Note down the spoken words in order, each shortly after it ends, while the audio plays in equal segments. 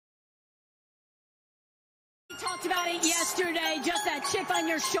Talked about it yesterday, just that chip on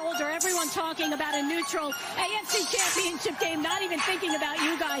your shoulder. Everyone talking about a neutral AFC championship game, not even thinking about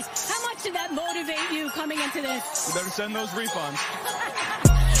you guys. How much did that motivate you coming into this? You better send those refunds.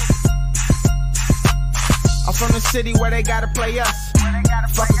 I'm from the city where they gotta play us.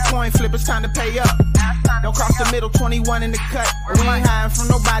 Fuck a coin flip, it's time to pay up. Don't cross the middle, 21 in the cut. We ain't hiding from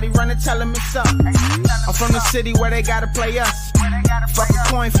nobody, run and tell them it's up. I'm from the city where they gotta play us. Fuck a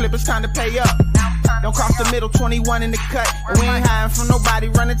coin flip, it's time to pay up. Don't cross the middle, 21 in the cut. We ain't hiding from nobody,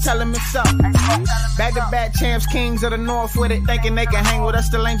 run and tell them it's up. Back-to-back champs, kings of the north with it. Thinking they can hang with us,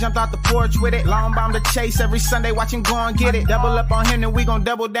 still ain't jumped out the porch with it. Long bomb to chase every Sunday, watch him go and get it. Double up on him, then we gon'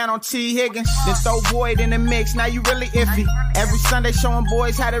 double down on T. Higgins. Then throw Boyd in the mix, now you really iffy. Every Sunday showing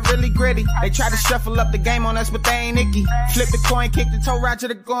boys how to really gritty. They try to shuffle up the game on us, but they ain't icky. Flip the coin, kick the toe Roger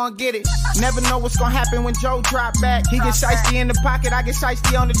to go and get it. Never know what's gonna happen when Joe drop back. He get shiesty in the pocket, I get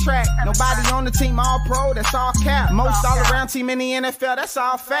shiesty on the track. Nobody on the team all pro, that's all cap. Most all around team in the NFL, that's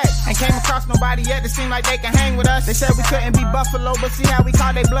all fact. Ain't came across nobody yet that seem like they can hang with us. They said we couldn't be Buffalo, but see how we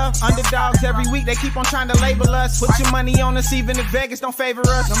call they bluff. Underdogs every week, they keep on trying to label us. Put your money on us, even if Vegas don't favor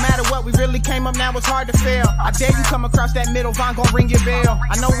us. No matter what, we really came up, now it's hard to fail. I dare you come across that middle, Von gon' ring your bell.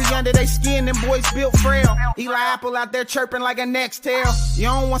 I know we under they skin, them boys built frail. Eli Apple out there chirping like a next tail. You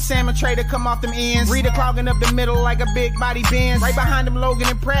don't want Salmon Trey to come off them ends. Rita clogging up the middle like a big body Benz. Right behind them Logan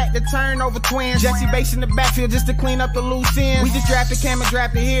and Pratt, the turnover twins. Jesse Bates in the backfield just to clean up the loose ends. We just drafted Cam and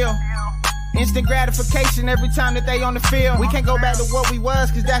drafted Hill. Instant gratification every time that they on the field. We can't go back to what we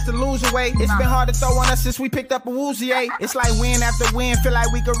was, cause that's the loser way. It's been hard to throw on us since we picked up a Woozier. It's like win after win, feel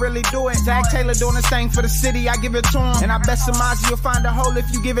like we could really do it. Zach Taylor doing his thing for the city, I give it to him. And I bet Samaji will find a hole if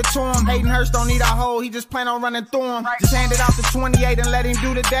you give it to him. Hayden Hurst don't need a hole, he just plan on running through him. Just hand it off to 28 and let him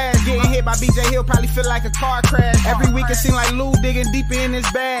do the dash. Getting hit by BJ Hill probably feel like a car crash. Every week it seem like Lou digging deeper in his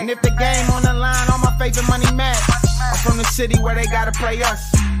bag. And if the game on the line, all my favorite money match. I'm from the city where they gotta play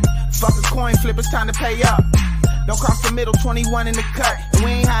us. Fuck a coin flip, it's time to pay up. Don't cross the middle, 21 in the cut. And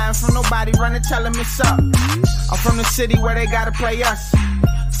we ain't hiding from nobody, run and tell them it's up. I'm from the city where they gotta play us.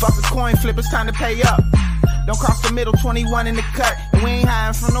 Fuck a coin flip, it's time to pay up. Don't cross the middle, 21 in the cut. And we ain't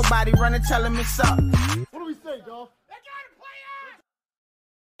hiding from nobody, run and tell them it's up. What do we say, dog?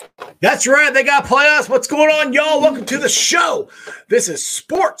 That's right. They got to play us. What's going on, y'all? Welcome to the show. This is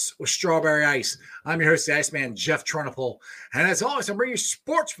Sports with Strawberry Ice. I'm your host, the Iceman, Jeff Trunapole. And as always, I'm bringing you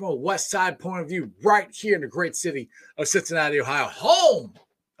sports from a West Side point of view right here in the great city of Cincinnati, Ohio, home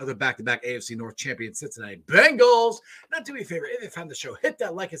of the back-to-back AFC North champion Cincinnati Bengals. Now, do me a favor. If you found the show, hit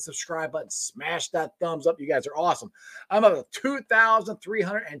that like and subscribe button. Smash that thumbs up. You guys are awesome. I'm up to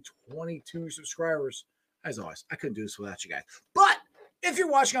 2,322 subscribers. As always, I couldn't do this without you guys. But if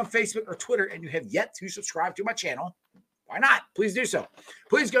you're watching on Facebook or Twitter and you have yet to subscribe to my channel, why not? Please do so.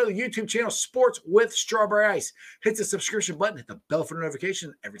 Please go to the YouTube channel, Sports with Strawberry Ice. Hit the subscription button, hit the bell for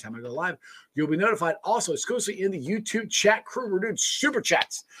notification. Every time I go live, you'll be notified. Also, exclusively in the YouTube chat crew, we're doing super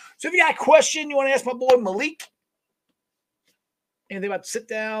chats. So if you got a question you want to ask my boy Malik, anything about sit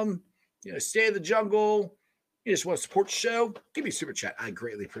down, stay in the jungle, you just want to support the show, give me a super chat. I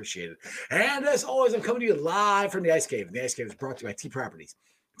greatly appreciate it. And as always, I'm coming to you live from the Ice Cave. And the Ice Cave is brought to you by T Properties.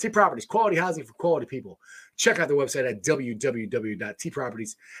 T Properties, quality housing for quality people. Check out the website at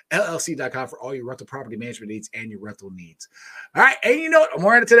www.tpropertiesllc.com for all your rental property management needs and your rental needs. All right, and you know what? I'm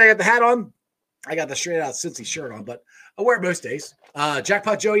wearing it today. I got the hat on. I got the straight out Cincy shirt on, but I wear it most days.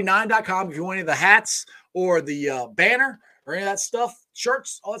 JackpotJoey9.com if you want any of the hats or the banner or any of that stuff,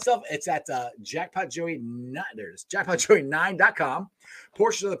 shirts, all that stuff, it's at JackpotJoey9. There it is, JackpotJoey9.com.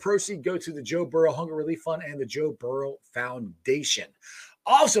 Portion of the proceeds go to the Joe Burrow Hunger Relief Fund and the Joe Burrow Foundation.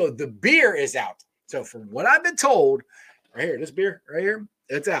 Also, the beer is out. So from what I've been told, right here, this beer right here,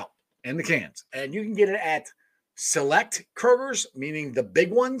 it's out in the cans. And you can get it at select Kroger's, meaning the big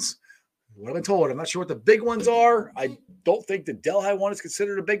ones. What I've been told, I'm not sure what the big ones are. I don't think the Delhi one is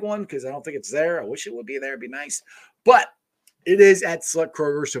considered a big one because I don't think it's there. I wish it would be there. It'd be nice. But it is at select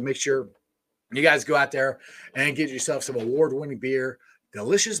Kroger, so make sure you guys go out there and get yourself some award-winning beer,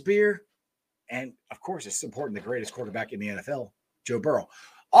 delicious beer, and, of course, it's important, the greatest quarterback in the NFL, Joe Burrow.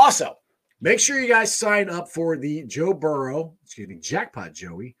 Also, make sure you guys sign up for the Jackpot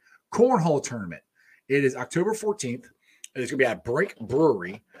Joey Cornhole Tournament. It is October 14th. It's going to be at Brink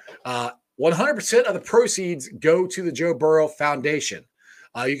Brewery. 100% of the proceeds go to the Joe Burrow Foundation.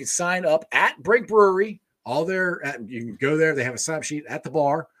 You can sign up at Brink Brewery. You can go there. They have a sign-up sheet at the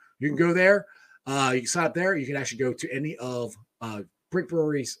bar. You can go there. You can sign up there. You can actually go to any of Brink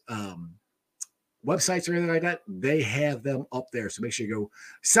Brewery's websites or anything like that. They have them up there. So make sure you go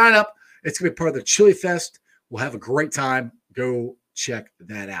sign up. It's going to be part of the Chili Fest. We'll have a great time. Go check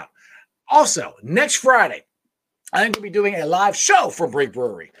that out. Also, next Friday, I think we'll be doing a live show from Brink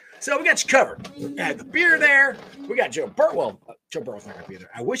Brewery. So we got you covered. We got the beer there. We got Joe Burrow. Well, Joe Burrow's not going to be there.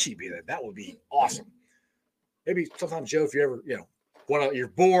 I wish he'd be there. That would be awesome. Maybe sometimes, Joe, if you ever, you're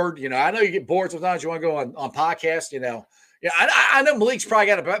bored, I know you get bored sometimes. You want to go on podcasts, Yeah, I know Malik's probably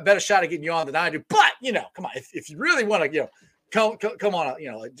got a better shot at getting you on than I do. But, come on. If you really want to, come on,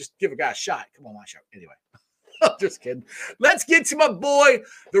 just give a guy a shot. Come on my show. Anyway. I'm just kidding. Let's get to my boy.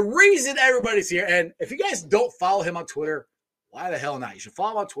 The reason everybody's here. And if you guys don't follow him on Twitter, why the hell not? You should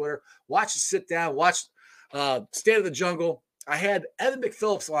follow him on Twitter. Watch us sit down. Watch State of the Jungle. I had Evan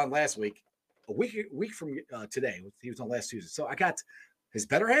McPhillips on last week, a week from today. He was on last Tuesday. So I got his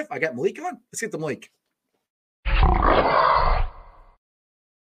better half. I got Malik on. Let's get the Malik.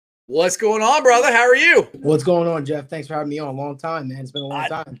 What's going on, brother? How are you? What's going on, Jeff? Thanks for having me on. Long time, man. It's been a long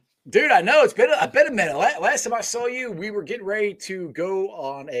time. Dude, I know. It's been a minute. Last time I saw you, we were getting ready to go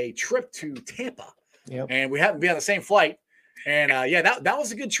on a trip to Tampa. Yep. And we happened to be on the same flight. And, that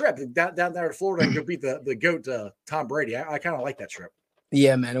was a good trip. Down there to Florida and go beat the GOAT, Tom Brady. I kind of like that trip.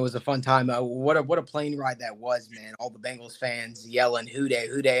 Yeah, man. It was a fun time. What a plane ride that was, man. All the Bengals fans yelling, "Who dey,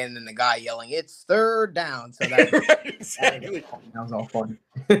 who dey," and then the guy yelling, "It's third down." So that, exactly. That was all fun.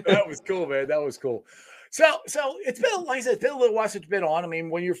 That was cool, man. That was cool. So it's been, like I said, it's been a little while since you've been on. I mean,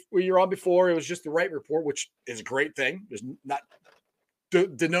 when you're on before, it was just the right report, which is a great thing. There's not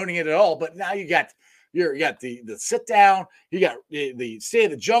denoting it at all. But now you got the sit down, you got the State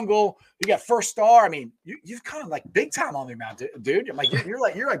of the Jungle, you got First Star. I mean, you've kind of like big time on me now, dude. I'm like you're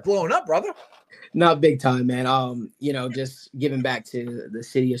like blowing up, brother. Not big time, man. Just giving back to the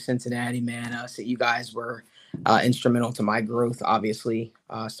city of Cincinnati, man. So you guys were instrumental to my growth. Obviously,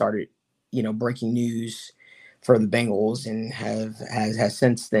 started breaking news for the Bengals and has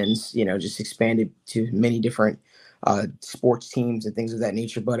since then, just expanded to many different sports teams and things of that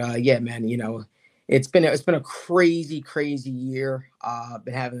nature. But yeah, man, it's been a crazy year.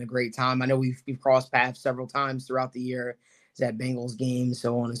 Been having a great time. I know we've crossed paths several times throughout the year. It's at Bengals games,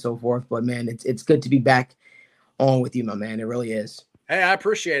 so on and so forth. But man, it's good to be back on with you, my man. It really is. Hey, I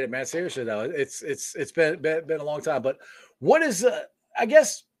appreciate it, man. Seriously though, it's been a long time. But what is I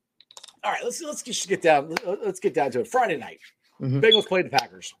guess. All right, let's just get down. Let's get down to it. Friday night, Bengals played the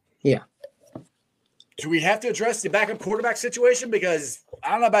Packers. Yeah. Do we have to address the backup quarterback situation? Because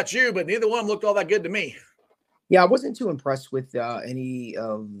I don't know about you, but neither one of them looked all that good to me. Yeah, I wasn't too impressed with any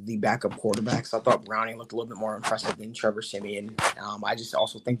of the backup quarterbacks. I thought Browning looked a little bit more impressive than Trevor Siemian. I just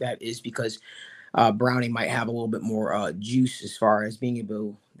also think that is because Browning might have a little bit more juice as far as being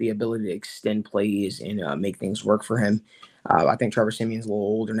the ability to extend plays and make things work for him. I think Trevor Siemian's a little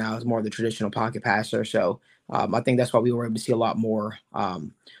older now. He's more of the traditional pocket passer. So I think that's why we were able to see a lot more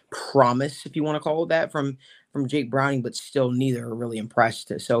promise, if you want to call it that, from Jake Browning, but still neither are really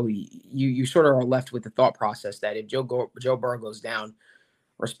impressed. So you sort of are left with the thought process that if Joe Burrow goes down,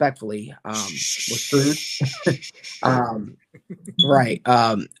 respectfully, was screwed. Right.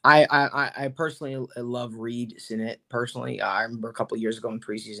 I personally love Reed Sinnett. Personally, I remember a couple of years ago in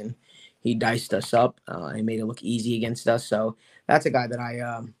preseason, he diced us up and made it look easy against us. So that's a guy that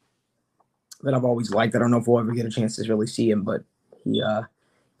I've always liked. I don't know if we'll ever get a chance to really see him, but he,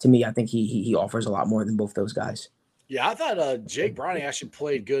 to me, I think he offers a lot more than both those guys. Yeah, I thought Jake Browning actually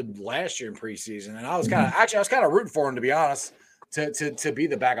played good last year in preseason, and I was kind of rooting for him, to be honest, to be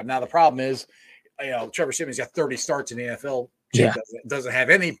the backup. Now the problem is, Trevor Siemian's got 30 starts in the NFL. Jake doesn't have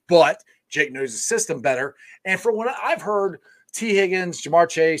any, but Jake knows the system better. And from what I've heard, T. Higgins, Jamar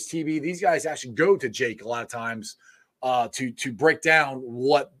Chase, TB, these guys actually go to Jake a lot of times to break down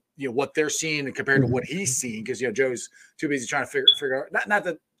what they're seeing and compared to what he's seeing, because Joe's too busy trying to figure out. Not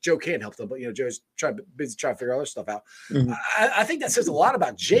that Joe can't help them, but Joe's busy trying to figure other stuff out. Mm-hmm. I think that says a lot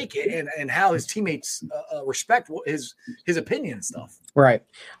about Jake and how his teammates respect his opinion and stuff. Right,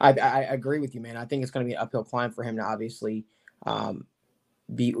 I agree with you, man. I think it's going to be an uphill climb for him to obviously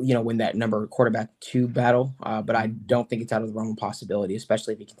win that number quarterback 2 battle. But I don't think it's out of the realm of possibility,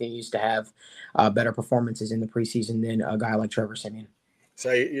 especially if he continues to have better performances in the preseason than a guy like Trevor Siemian.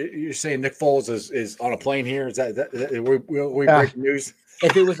 So you're saying Nick Foles is on a plane here? Is that we breaking news?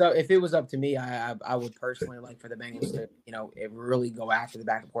 If it was up to me, I would personally like for the Bengals to really go after the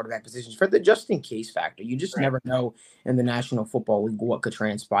backup quarterback positions for the just in case factor. You just never know in the National Football League what could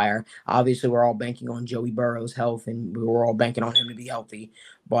transpire. Obviously, we're all banking on Joey Burrow's health, and we're all banking on him to be healthy.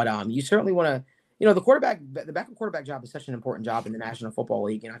 But you certainly want to, the backup quarterback job is such an important job in the National Football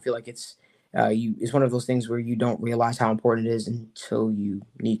League, and I feel like it's one of those things where you don't realize how important it is until you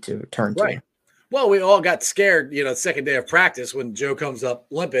need to turn to it. Well, we all got scared, the second day of practice when Joe comes up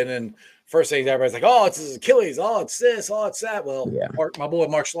limping, and first thing everybody's like, "Oh, it's his Achilles. Oh, it's this. Oh, it's that." Well, yeah. My boy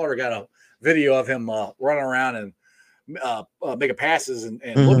Mark Slaughter got a video of him running around, and making passes and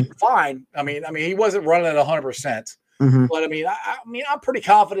looking fine. I mean, he wasn't running at 100%, but I mean, I'm pretty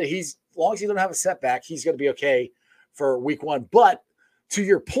confident as long as he doesn't have a setback, he's going to be okay for week 1. But to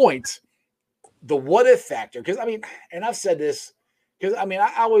your point, the what if factor, because I mean, and I've said this, because I mean,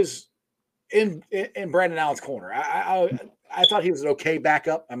 I was in Brandon Allen's corner. I thought he was an okay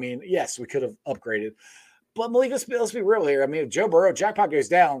backup. I mean, yes, we could have upgraded, but Malik, let's be real here. I mean, if Joe Burrow jackpot goes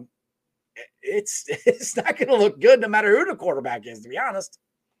down, it's not going to look good no matter who the quarterback is, to be honest.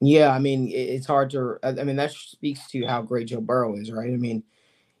 Yeah, I mean, it's hard to. I mean, that speaks to how great Joe Burrow is, right? I mean,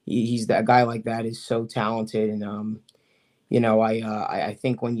 he's that guy like that is so talented, and I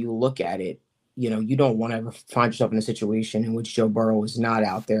think when you look at it, you don't want to ever find yourself in a situation in which Joe Burrow is not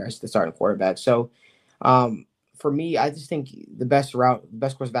out there as the starting quarterback. So, for me, I just think the best course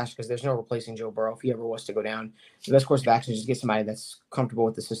of action, because there's no replacing Joe Burrow if he ever was to go down. The best course of action is just get somebody that's comfortable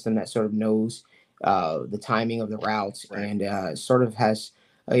with the system, that sort of knows the timing of the routes, right, and sort of has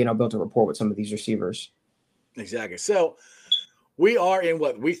built a rapport with some of these receivers. Exactly. So we are in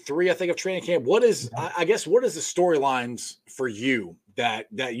week 3, I think, of training camp. What is the storylines for you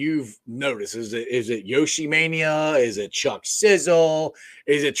that you've noticed? Is it Yoshi Mania? Is it Chuck Sizzle?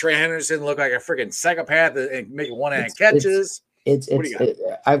 Is it Trey Henderson look like a freaking psychopath and making one-hand catches?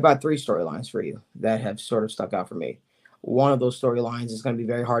 I've got 3 storylines for you that have sort of stuck out for me. One of those storylines is going to be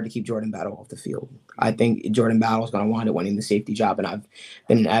very hard to keep Jordan Battle off the field. I think Jordan Battle is going to wind up winning the safety job, and I've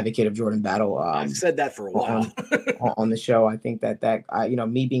been an advocate of Jordan Battle. I've said that for a while on the show. I think that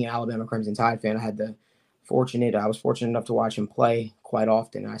me being an Alabama Crimson Tide fan, I was fortunate enough to watch him play quite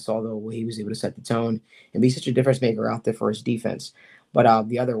often. I saw the way he was able to set the tone and be such a difference maker out there for his defense. But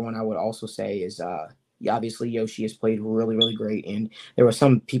the other one I would also say is obviously Yoshi has played really, really great, and there were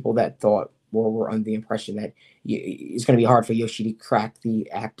some people that thought were under the impression that it's going to be hard for Yoshi to crack the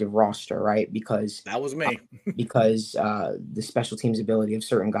active roster, right? Because that was me. because the special teams ability of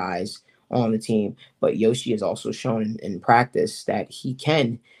certain guys on the team. But Yoshi has also shown in practice that he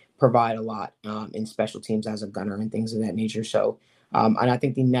can provide a lot in special teams as a gunner and things of that nature. So, and I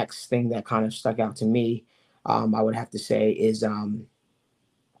think the next thing that kind of stuck out to me, I would have to say is,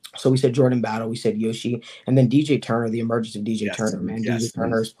 so we said Jordan Battle, we said Yoshi, and then DJ Turner, the emergence of DJ Turner, man. Yes. DJ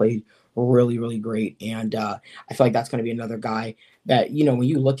Turner has played really, really great. And I feel like that's going to be another guy that, when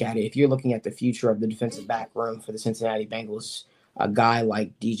you look at it, if you're looking at the future of the defensive back room for the Cincinnati Bengals, a guy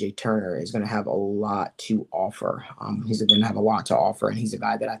like DJ Turner is going to have a lot to offer. He's going to have a lot to offer, and he's a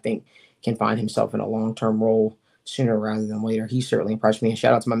guy that I think can find himself in a long-term role sooner rather than later. He certainly impressed me. And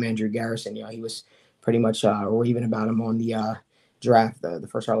shout out to my man, Drew Garrison. He was pretty much raving about him on the draft, the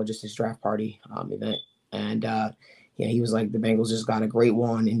First Star Logistics draft party event. And he was like, the Bengals just got a great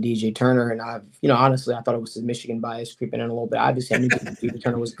one in DJ Turner. And honestly, I thought it was the Michigan bias creeping in a little bit. Obviously, I knew DJ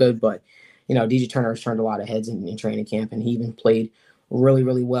Turner was good, but DJ Turner has turned a lot of heads in training camp, and he even played really,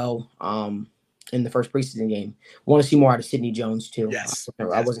 really well in the first preseason game. Want to see more out of Sidney Jones too. Yes.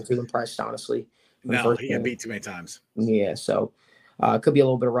 I wasn't too impressed, honestly. No, he got beat too many times. Yeah, so could be a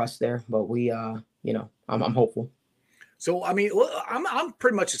little bit of rust there, but I'm hopeful. So, I mean, I'm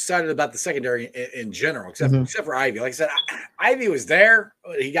pretty much excited about the secondary in general, except for Ivy. Like I said, Ivy was there.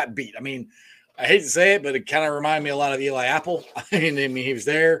 He got beat. I mean, I hate to say it, but it kind of reminded me a lot of Eli Apple. I mean, he was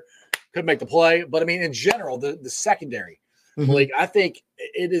there, couldn't make the play. But, I mean, in general, the secondary, Malik, I think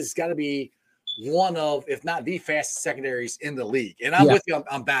it has got to be one of, if not the fastest secondaries in the league. And I'm with you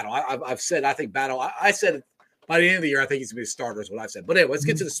on Battle. I've said I think Battle – I said by the end of the year, I think he's going to be a starter is what I've said. But anyway, let's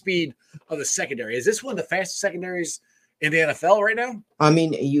get to the speed of the secondary. Is this one of the fastest secondaries in the NFL right now? I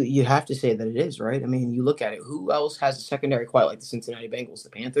mean, you have to say that it is, right? I mean, you look at it. Who else has a secondary quite like the Cincinnati Bengals? The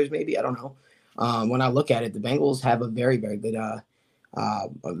Panthers, maybe? I don't know. When I look at it, the Bengals have a very, very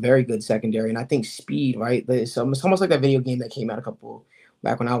good secondary, and I think speed, right? It's almost like that video game that came out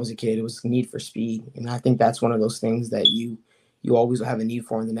back when I was a kid. It was Need for Speed, and I think that's one of those things that you always have a need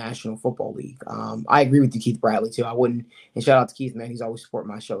for in the National Football League. I agree with you, Keith Bradley, too. I wouldn't, and shout out to Keith, man. He's always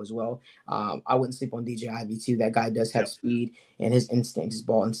supporting my show as well. I wouldn't sleep on DJ Ivy, too. That guy does have speed, and his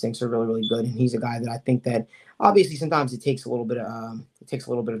ball instincts are really, really good. And he's a guy that I think that obviously sometimes it takes a little bit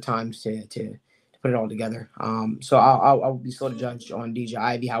of time to put it all together. So I'll be slow to judge on DJ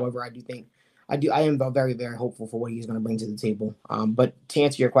Ivy. However, I am very, very hopeful for what he's going to bring to the table. But to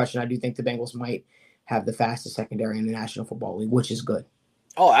answer your question, I do think the Bengals might have the fastest secondary in the National Football League, which is good.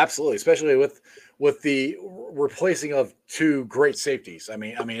 Oh, absolutely, especially with the replacing of 2 great safeties. I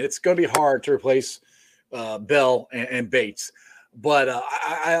mean, it's going to be hard to replace Bell and Bates, but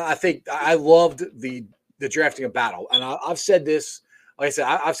I think I loved the drafting of Battle, and I've said this. Like I said,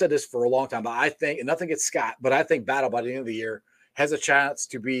 I've said this for a long time, but I think, and nothing against Scott, but I think Battle by the end of the year has a chance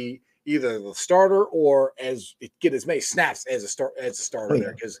to be either the starter or get as many snaps as a starter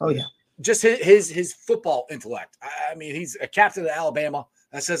there, because just his football intellect. I mean, he's a captain of Alabama.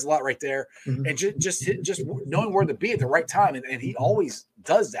 That says a lot right there. Mm-hmm. And just knowing where to be at the right time, and he always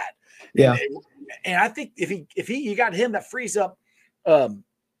does that. Yeah. And I think if you got him, that frees up. Oh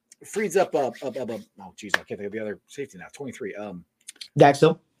geez, I can't think of the other safety now. 23. Dax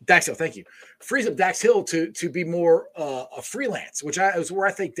Hill, thank you. Frees up Dax Hill to be more a freelance, which is where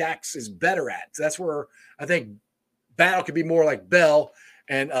I think Dax is better at. So that's where I think Battle could be more like Bell,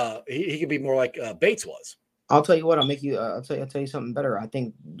 and he could be more like Bates was. I'll tell you what. I'll tell you something better. I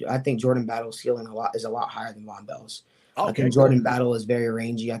think Jordan Battle's ceiling is a lot higher than Von Bell's. Okay, I think Jordan Battle is very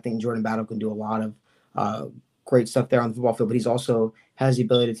rangy. I think Jordan Battle can do a lot of great stuff there on the football field, but he's also has the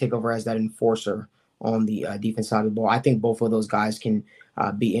ability to take over as that enforcer on the defense side of the ball. I think both of those guys can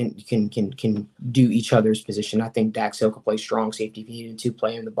can do each other's position. I think Dax Hill can play strong safety if he needed to,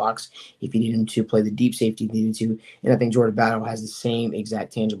 play in the box if he needed to, play the deep safety if he needed to, and I think Jordan Battle has the same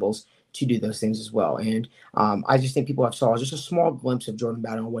exact tangibles to do those things as well. And I just think people have saw just a small glimpse of Jordan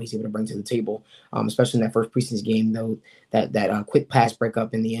Battle and what he's able to bring to the table, especially in that first preseason game, though, that quick pass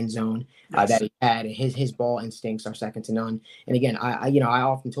breakup in the end zone that he had. His ball instincts are second to none. And again, I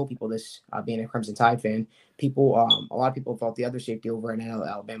often told people this, being a Crimson Tide fan, a lot of people thought the other safety over in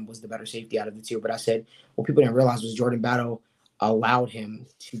Alabama was the better safety out of the two. But I said, what people didn't realize was Jordan Battle allowed him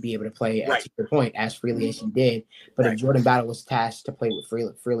to be able to play, to your point, as freely as he did. But if Jordan Battle was tasked to play with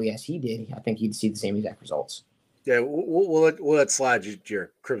freely as he did, I think he'd see the same exact results. Yeah, we'll let slide. You're a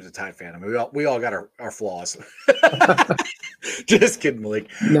Crimson Tide fan. I mean, we all got our flaws. Just kidding, Malik.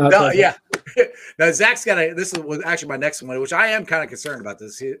 No, yeah. Now Zach's got this was actually my next one, which I am kind of concerned about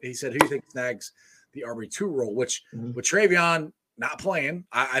this. He said, "Who do you think snags the RB2 role?" Which with Travion not playing,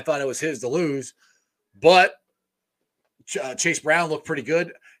 I thought it was his to lose, but Chase Brown looked pretty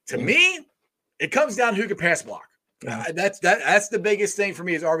good. To me, it comes down to who can pass block. That's the biggest thing for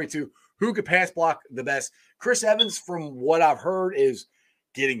me is RB2. Who could pass block the best? Chris Evans, from what I've heard, is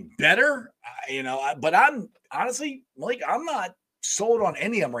getting better. But I'm honestly, Malik, I'm not sold on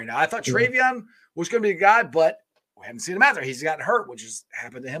any of them right now. I thought Travion was going to be the guy, but we haven't seen him out there. He's gotten hurt, which has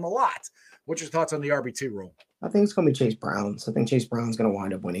happened to him a lot. What's your thoughts on the RB2 role? I think it's going to be Chase Brown. So I think Chase Brown's going to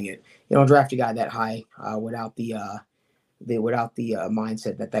wind up winning it. You don't draft a guy that high without the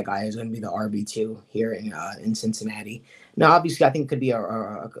mindset that guy is going to be the RB2 here in Cincinnati. Now, obviously, I think it could be a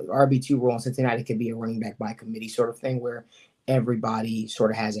RB2 role in Cincinnati could be a running back by committee sort of thing where everybody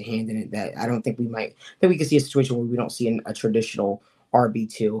sort of has a hand in it. That I don't think we could see a situation where we don't see a traditional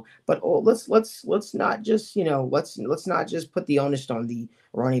RB2. But let's not just let's not just put the onus on the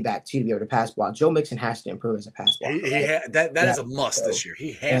running back to be able to pass block. Joe Mixon has to improve as a pass block. That is a must this year.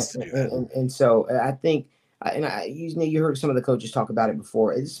 He has to do that. And so I think. You heard some of the coaches talk about it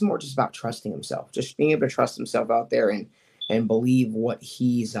before. It's more just about trusting himself, just being able to trust himself out there and believe what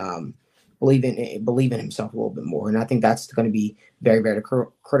he's believe in himself a little bit more. And I think that's going to be very, very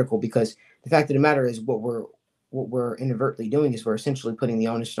critical, because the fact of the matter is what we're inadvertently doing is we're essentially putting the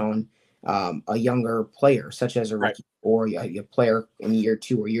onus on a younger player, such as a rookie or a player in year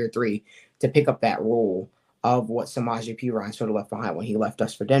 2 or year 3, to pick up that role of what Samaje Perine sort of left behind when he left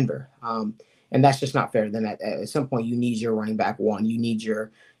us for Denver. And that's just not fair. Then at some point, you need your running back one. You need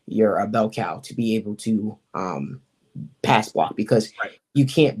your bell cow to be able to pass block, because you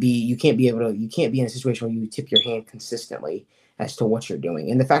can't be in a situation where you tip your hand consistently as to what you're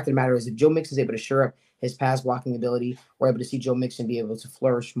doing. And the fact of the matter is, if Joe Mixon is able to shore up his pass blocking ability, we're able to see Joe Mixon be able to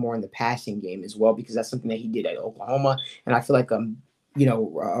flourish more in the passing game as well, because that's something that he did at Oklahoma. And I feel like a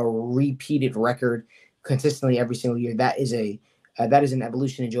repeated record consistently every single year. That is an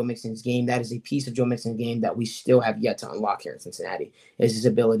evolution in Joe Mixon's game. That is a piece of Joe Mixon's game that we still have yet to unlock here in Cincinnati, is his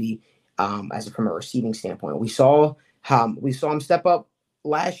ability from a receiving standpoint. We saw him step up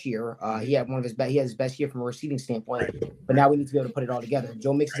last year. He had his best year from a receiving standpoint, but now we need to be able to put it all together.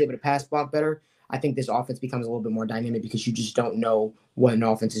 Joe Mixon is able to pass block better. I think this offense becomes a little bit more dynamic, because you just don't know what an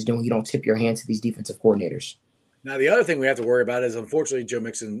offense is doing. You don't tip your hand to these defensive coordinators. Now, the other thing we have to worry about is, unfortunately, Joe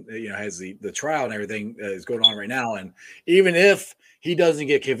Mixon, has the trial and everything is going on right now. And even if he doesn't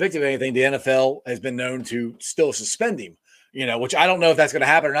get convicted of anything, the NFL has been known to still suspend him, which I don't know if that's going to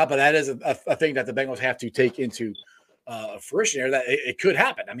happen or not, but that is a thing that the Bengals have to take into fruition here, that it could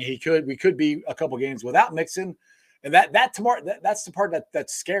happen. I mean, we could be a couple games without Mixon. And that's the part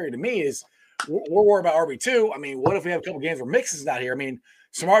that's scary to me, is we're worried about RB2. I mean, what if we have a couple games where Mixon's not here? I mean,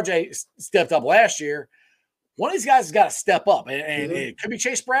 Samaje stepped up last year. One of these guys has got to step up, and it could be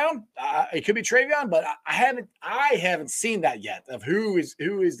Chase Brown, it could be Travion, but I haven't seen that yet, of who is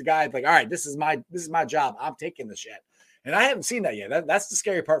the guy like, all right, this is my job, I'm taking this yet, and I haven't seen that yet. That's the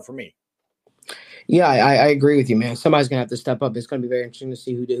scary part for me. Yeah, I agree with you, man. Somebody's gonna have to step up. It's gonna be very interesting to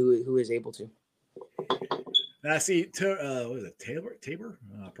see who is able to. And I see, what is it, Tabor?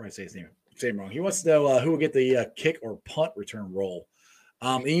 I'll probably say his name wrong. He wants to know who will get the kick or punt return role.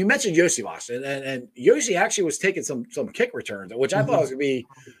 And you mentioned Yoshi Voss, and Yoshi actually was taking some kick returns, which I thought was going to be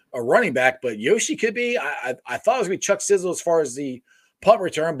a running back, but Yoshi could be. I thought it was going to be Chuck Sizzle as far as the punt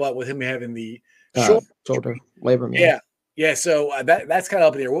return, but with him having the shoulder labrum. Yeah. So that's kind of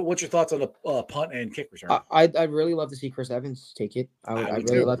up in the air. What's your thoughts on the punt and kick return? I'd really love to see Chris Evans take it. I'd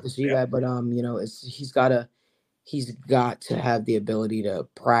really love to see that, but he's got to have the ability to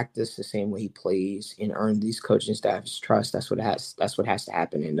practice the same way he plays and earn these coaching staff's trust. That's what has to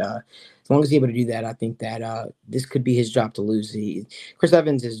happen. And as long as he's able to do that, I think that this could be his job to lose. Chris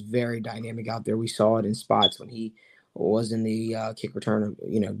Evans is very dynamic out there. We saw it in spots when he was in the kick return,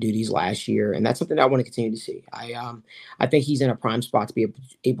 duties last year, and that's something I want to continue to see. I think he's in a prime spot to be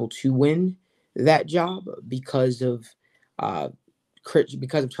able to win that job because of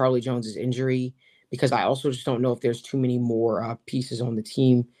Charlie Jones's injury. Because I also just don't know if there's too many more pieces on the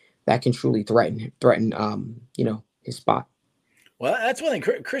team that can truly threaten his spot. Well, that's one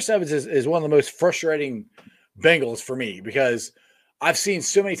thing. Chris Evans is one of the most frustrating Bengals for me, because I've seen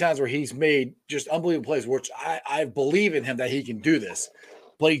so many times where he's made just unbelievable plays, which I believe in him that he can do this,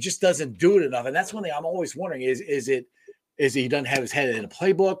 but he just doesn't do it enough. And that's one thing I'm always wondering is he doesn't have his head in a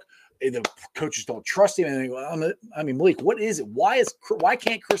playbook? The coaches don't trust him. And I mean, Malik, what is it? Why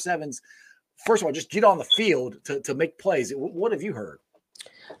can't Chris Evans, first of all, just get on the field to make plays? What have you heard?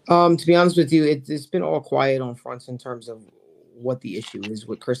 To be honest with you, it's been all quiet on fronts in terms of what the issue is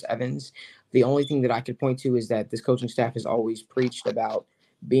with Chris Evans. The only thing that I could point to is that this coaching staff has always preached about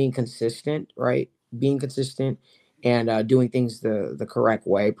being consistent, right? Being consistent and doing things the correct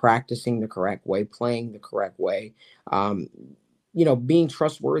way, practicing the correct way, playing the correct way, being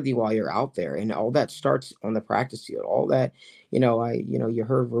trustworthy while you're out there. And all that starts on the practice field. All that, you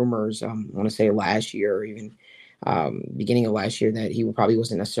heard rumors, I want to say last year or even beginning of last year that he probably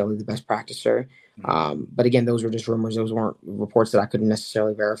wasn't necessarily the best practicer. But again, those were just rumors. Those weren't reports that I couldn't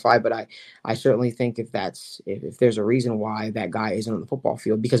necessarily verify. But I certainly think if there's a reason why that guy isn't on the football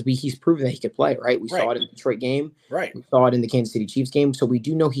field, because he's proven that he could play, right? We saw it in the Detroit game. Right. We saw it in the Kansas City Chiefs game. So we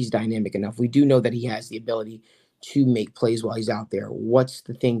do know he's dynamic enough. We do know that he has the ability to make plays while he's out there. What's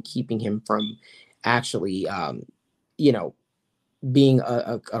the thing keeping him from actually, being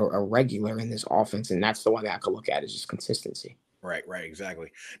a regular in this offense? And that's the one that I could look at is just consistency. Right,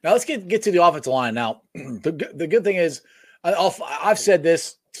 exactly. Now let's get to the offensive line. Now, the good thing is, I've said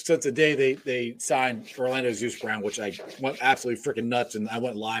this since the day they signed Orlando Zeus Brown, which I went absolutely freaking nuts, and I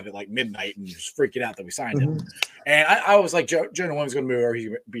went live at like midnight and was freaking out that we signed him. And I was like, Jonah Williams going to move, or he's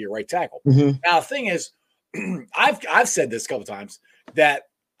going to be your right tackle. Now the thing is, I've said this a couple times that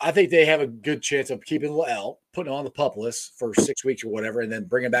I think they have a good chance of keeping Lael, putting him on the pup list for 6 weeks or whatever, and then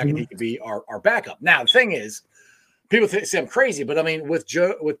bring him back and he could be our backup. Now the thing is, people say I'm crazy, but I mean, with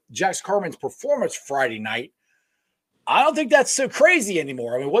Jax Carman's performance Friday night, I don't think that's so crazy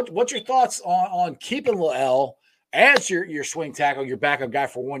anymore. I mean, what's your thoughts on keeping Lael as your swing tackle, your backup guy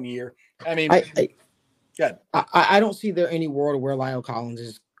for 1 year? I mean, I don't see there any world where Lyle Collins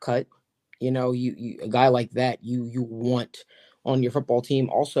is cut. You a guy like that you want on your football team.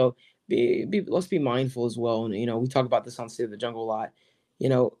 Also, let's be mindful as well. And we talk about this on State of the Jungle a lot.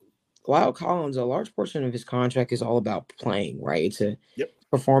 Lyle Collins, a large portion of his contract is all about playing, right? It's a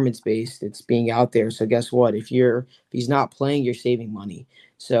performance-based. It's being out there. So guess what? If he's not playing, you're saving money.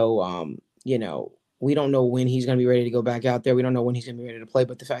 So, we don't know when he's going to be ready to go back out there. We don't know when he's going to be ready to play.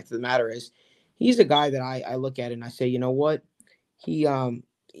 But the fact of the matter is, he's a guy that I look at and I say, you know what?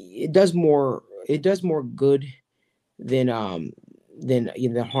 It does more good than harm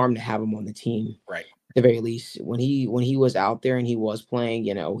to have him on the team. Right. At the very least, when he was out there and he was playing,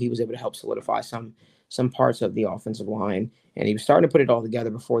 he was able to help solidify some parts of the offensive line, and he was starting to put it all together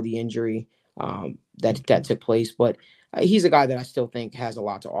before the injury that took place. But he's a guy that I still think has a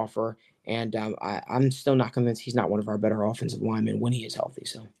lot to offer, and I'm still not convinced he's not one of our better offensive linemen when he is healthy.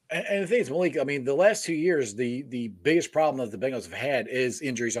 So, and the thing is, Malik, I mean, the last 2 years, the biggest problem that the Bengals have had is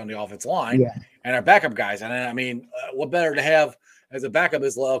injuries on the offensive line and our backup guys. And I mean, what better to have as a backup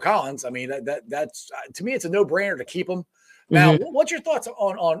is Lyle Collins? I mean, that's to me, it's a no-brainer to keep him. Now, what's your thoughts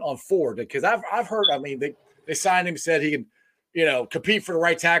on Ford? Because I've heard, I mean, they signed him, said he can, compete for the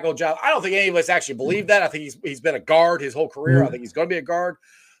right tackle job. I don't think any of us actually believe that. I think he's been a guard his whole career. I think he's going to be a guard,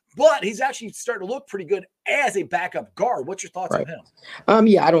 but he's actually starting to look pretty good as a backup guard. What's your thoughts on him?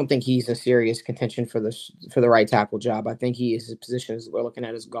 I don't think he's a serious contention for the right tackle job. I think he is his position as we're looking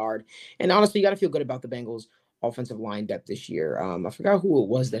at as guard. And honestly, you got to feel good about the Bengals offensive line depth this year. I forgot who it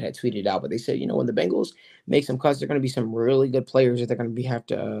was that had tweeted out, but they said, when the Bengals make some cuts, they're going to be some really good players that they're going to have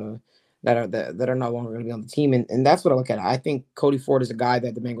to that are no longer going to be on the team, and that's what I look at. I think Cody Ford is a guy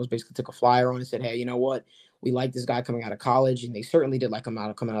that the Bengals basically took a flyer on and said, hey, you know what? We like this guy coming out of college, and they certainly did like him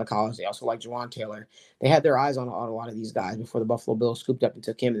coming out of college. They also like Juwan Taylor. They had their eyes on a lot of these guys before the Buffalo Bills scooped up and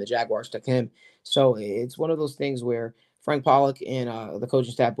took him, and the Jaguars took him. So it's one of those things where Frank Pollock and the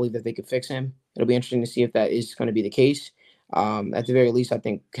coaching staff believe that they could fix him. It'll be interesting to see if that is going to be the case. At the very least, I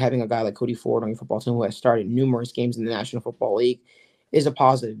think having a guy like Cody Ford on your football team who has started numerous games in the National Football League is a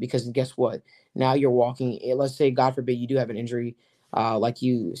positive, because guess what? Now you're walking, let's say, God forbid, you do have an injury like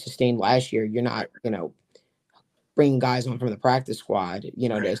you sustained last year. You're not, bringing guys on from the practice squad,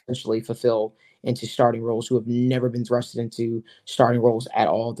 to essentially fulfill into starting roles who have never been thrusted into starting roles at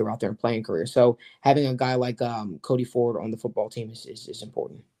all throughout their playing career. So having a guy like Cody Ford on the football team is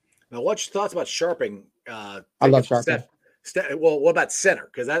important. Now, what's your thoughts about Sharping? I love Sharping. Well, what about center?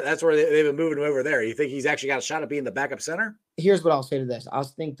 Because that's where they've been moving him over there. You think he's actually got a shot at being the backup center? Here's what I'll say to this. I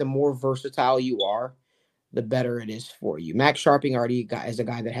think the more versatile you are, the better it is for you. Max Sharping already is a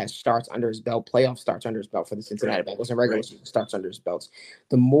guy that has starts under his belt, playoff starts under his belt for the Cincinnati Bengals, and regular season starts under his belts.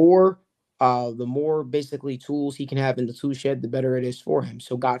 The more basically tools he can have in the tool shed, the better it is for him.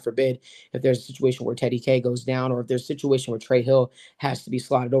 So God forbid if there's a situation where Teddy K goes down, or if there's a situation where Trey Hill has to be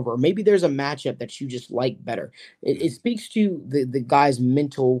slotted over, or maybe there's a matchup that you just like better. It speaks to the guy's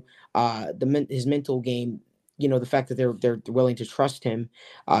mental, his mental game. The fact that they're willing to trust him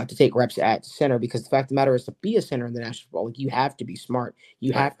to take reps at center, because the fact of the matter is, to be a center in the National Football League, you have to be smart.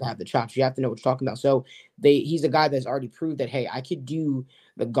 You have to have the chops. You have to know what you're talking about. So he's a guy that's already proved that, hey, I could do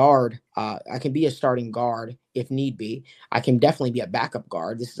the guard. I can be a starting guard if need be. I can definitely be a backup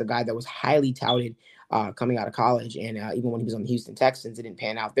guard. This is a guy that was highly touted coming out of college, and even when he was on the Houston Texans, it didn't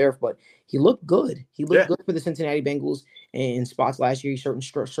pan out there, but he looked good. He looked good for the Cincinnati Bengals in spots last year. He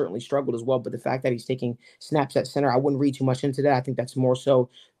certainly struggled as well, but the fact that he's taking snaps at center, I wouldn't read too much into that. I think that's more so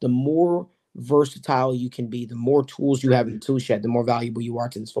the more versatile you can be, the more tools you have in the tool shed, the more valuable you are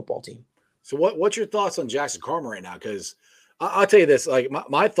to this football team. So what's your thoughts on Jackson Carman right now? Because I'll tell you this, like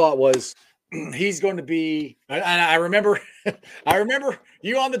my thought was, he's going to be, and I remember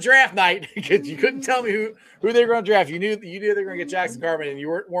you on the draft night, because you couldn't tell me who they were going to draft. You knew they were going to get Jackson Carman, and you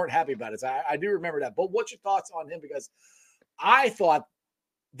weren't happy about it. So I do remember that. But what's your thoughts on him? Because I thought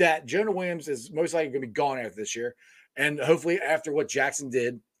that Jonah Williams is most likely going to be gone after this year, and hopefully after what Jackson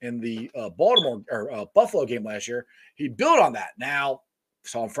did in the Baltimore or Buffalo game last year, he built on that. Now,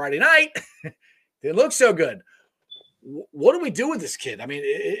 saw him Friday night, didn't look so good. What do we do with this kid? I mean,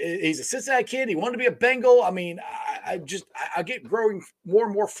 he's a Cincinnati kid. He wanted to be a Bengal. I mean, I get growing more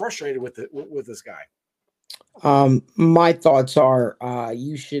and more frustrated with this guy. My thoughts are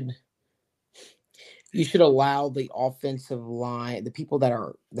you should allow the offensive line, the people that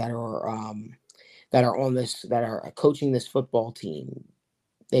are on this, that are coaching this football team,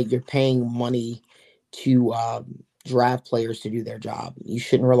 that you're paying money to draft players to do their job. You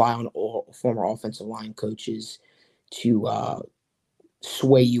shouldn't rely on all former offensive line coaches to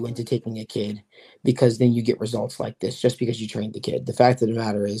sway you into taking a kid, because then you get results like this just because you trained the kid. The fact of the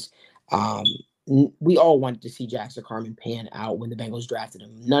matter is, we all wanted to see Jackson Carman pan out when the Bengals drafted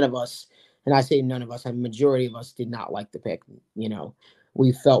him. None of us, and I say none of us, a majority of us did not like the pick.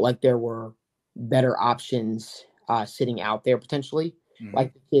 We felt like there were better options sitting out there potentially. Mm-hmm.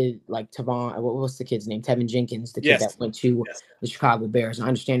 Like the kid, like Tavon, what's the kid's name? Tevin Jenkins, the kid that went to the Chicago Bears. And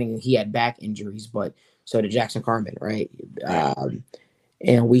understanding that he had back injuries, but so did Jackson Carman, right?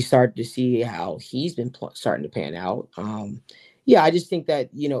 And we started to see how he's been starting to pan out. I just think that,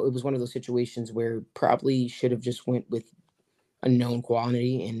 it was one of those situations where probably should have just went with a known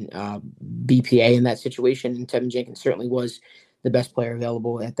quantity and BPA in that situation. And Tevin Jenkins certainly was the best player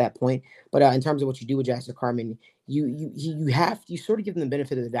available at that point. But in terms of what you do with Jackson Carman, you sort of give him the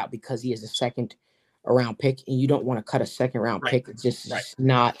benefit of the doubt because he is a second round pick, and you don't want to cut a second round pick. It's just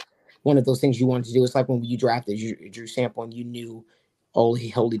not one of those things you wanted to do. It's like when you drafted Drew Sample and you knew,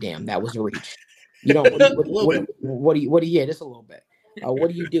 holy damn, that was a reach. You don't. What do you? Yeah, just a little bit. What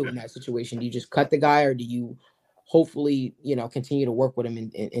do you do in that situation? Do you just cut the guy, or do you hopefully continue to work with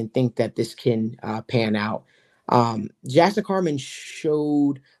him and think that this can pan out? Jackson Carman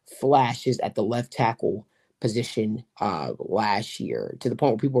showed flashes at the left tackle position last year, to the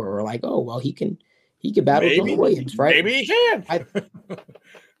point where people were like, "Oh, well, he can battle Jonah Williams, right?" Maybe he can.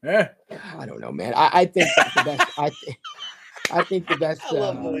 I don't know, man. I think that's the best. I think the best.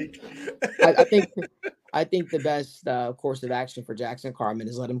 I think the best course of action for Jackson Carman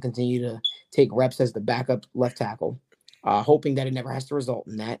is let him continue to take reps as the backup left tackle. hoping that it never has to result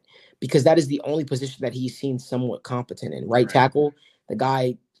in that, because that is the only position that he's seen somewhat competent in. Right tackle, the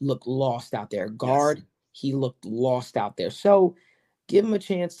guy looked lost out there. Guard, he looked lost out there. So give him a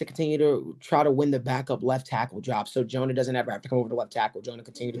chance to continue to try to win the backup left tackle job, so Jonah doesn't ever have to come over to left tackle. Jonah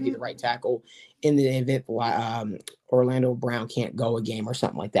continue to be the right tackle in the event Orlando Brown can't go a game or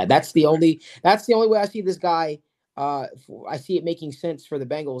something like that. That's the only way I see this guy. I see it making sense for the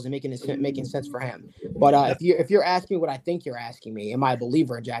Bengals and making sense for him. But if you're asking me what I think you're asking me, am I a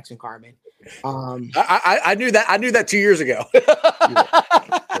believer in Jackson Carman? I knew that. I knew that 2 years ago.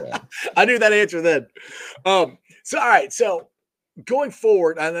 Yeah. I knew that answer then. So all right. So going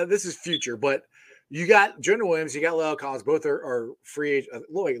forward, I know this is future, but you got Jonah Williams, you got La'el Collins. Both are free agent.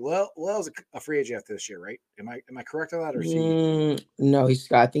 La'el's a free agent after this year, right? Am I correct on that? Or is he? No,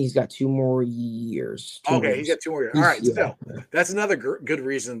 I think he's got 2 more years. He's got 2 more years. All right, so that's another good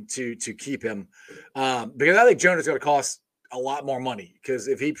reason to keep him, because I think Jonah's going to cost a lot more money, because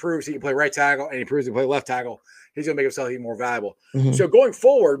if he proves he can play right tackle and he proves he can play left tackle, he's going to make himself even more valuable. Mm-hmm. So going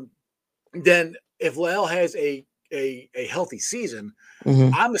forward, then if La'el has a healthy seaon,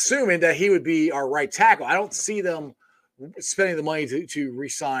 mm-hmm. I'm assuming that he would be our right tackle. I don't see them spending the money to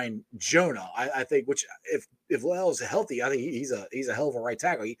re-sign Jonah. I think, which if La'el is healthy, I think he's a hell of a right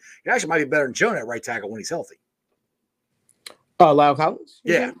tackle. He actually might be better than Jonah at right tackle when he's healthy. La'el Collins?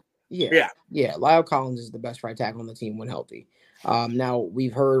 Yeah. La'el Collins is the best right tackle on the team when healthy. Now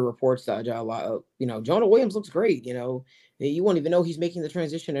we've heard reports that Jonah Williams looks great. You won't even know he's making the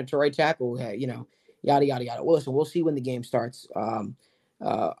transition into right tackle. Yada, yada, yada. Well, listen, we'll see when the game starts.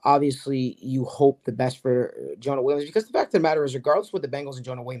 Obviously, you hope the best for Jonah Williams, because the fact of the matter is, regardless of what the Bengals and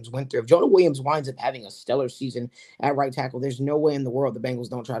Jonah Williams went through, if Jonah Williams winds up having a stellar season at right tackle, there's no way in the world the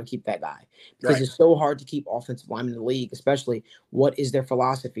Bengals don't try to keep that guy, because it's so hard to keep offensive linemen in the league, especially what is their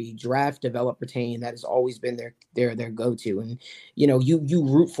philosophy: draft, develop, retain. That has always been their go-to. And, you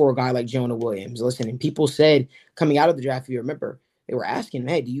root for a guy like Jonah Williams. Listen, and people said coming out of the draft, if you remember, they were asking,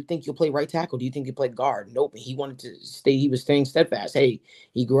 hey, do you think you'll play right tackle? Do you think you'll play guard? Nope. He wanted to stay. He was staying steadfast. Hey,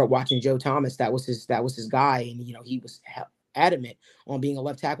 he grew up watching Joe Thomas. That was his guy. And, he was adamant on being a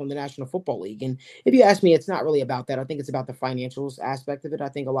left tackle in the National Football League. And if you ask me, it's not really about that. I think it's about the financials aspect of it. I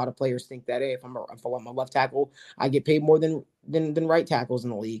think a lot of players think that, hey, if I'm a left tackle, I get paid more than right tackles in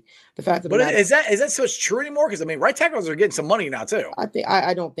the league. The fact that, is that so much true anymore? Because right tackles are getting some money now too.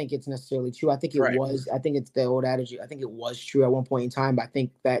 I don't think it's necessarily true. I think it was. I think it's the old adage. I think it was true at one point in time. But I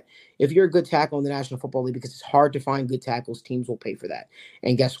think that if you're a good tackle in the National Football League, because it's hard to find good tackles, teams will pay for that.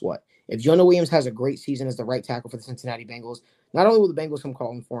 And guess what? If Jonah Williams has a great season as the right tackle for the Cincinnati Bengals, not only will the Bengals come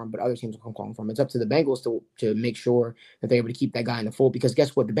calling for him, but other teams will come calling for him. It's up to the Bengals to make sure that they're able to keep that guy in the fold, because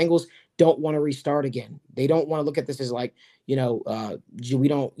guess what? The Bengals don't want to restart again. They don't want to look at this as like, we don't,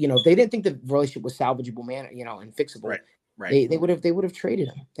 if they didn't think the relationship was salvageable, and fixable, they would have traded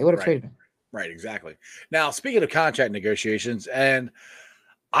him. They would have traded him. Right, exactly. Now, speaking of contract negotiations, and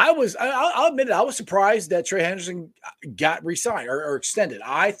I'll admit it, I was surprised that Trey Henderson got re-signed or extended.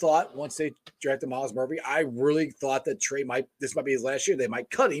 I thought once they drafted Myles Murphy, I really thought that this might be his last year. They might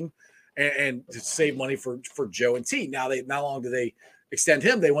cut him and to save money for Joe and T. Now, not long did they extend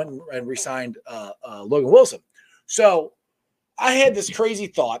him, they went and re-signed Logan Wilson. So I had this crazy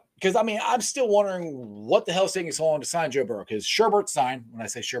thought, because I'm still wondering what the hell is taking so long to sign Joe Burrow, because Sherbert signed. When I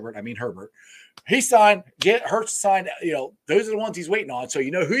say Sherbert, I mean Herbert. He signed, Hurts signed, those are the ones he's waiting on. So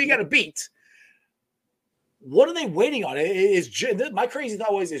who you got to beat. What are they waiting on? My crazy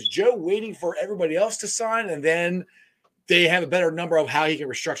thought was, is Joe waiting for everybody else to sign, and then they have a better number of how he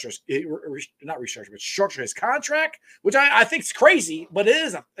can structure his contract, which I think is crazy, but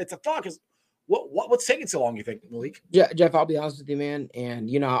it's a thought, because what's taking so long, you think, Malik? Yeah, Jeff, I'll be honest with you, man.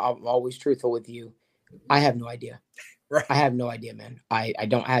 And, I'm always truthful with you. I have no idea. Right. I have no idea, man. I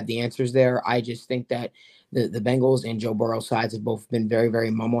don't have the answers there. I just think that the Bengals and Joe Burrow sides have both been very, very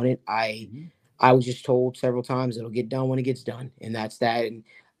mum on it. I was just told several times it'll get done when it gets done. And that's that. And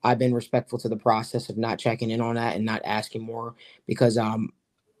I've been respectful to the process of not checking in on that and not asking more, because, I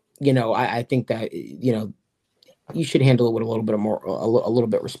think that, you should handle it with a little bit more, a little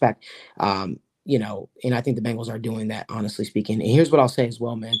bit of respect. And I think the Bengals are doing that, honestly speaking. And here's what I'll say as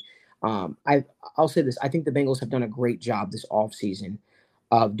well, man. I'll say this. I think the Bengals have done a great job this offseason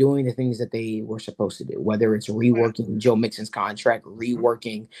of doing the things that they were supposed to do, whether it's reworking Joe Mixon's contract,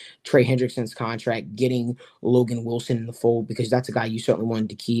 reworking Trey Hendrickson's contract, getting Logan Wilson in the fold, because that's a guy you certainly wanted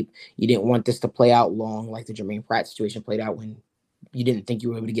to keep. You didn't want this to play out long like the Jermaine Pratt situation played out, when you didn't think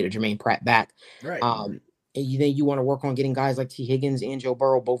you were able to get a Jermaine Pratt back. Right. And then you want to work on getting guys like T. Higgins and Joe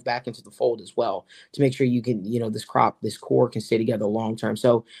Burrow both back into the fold as well, to make sure you can, this core can stay together long term.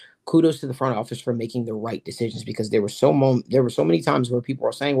 So kudos to the front office for making the right decisions, because there were so many times where people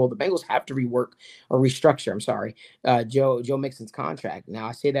are saying, well, the Bengals have to rework or restructure. I'm sorry, Joe Mixon's contract. Now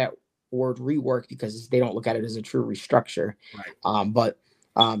I say that word rework because they don't look at it as a true restructure. Right. But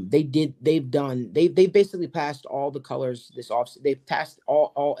they've basically passed all the colors this offseason. They've passed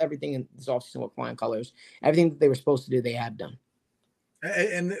everything in this offseason with flying colors. Everything that they were supposed to do, they have done.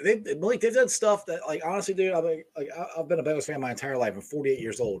 And they've done stuff that, like, honestly, dude, I've been a Bengals fan my entire life. I'm 48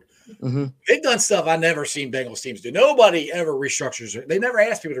 years old. Mm-hmm. They've done stuff I've never seen Bengals teams do. Nobody ever restructures it. They never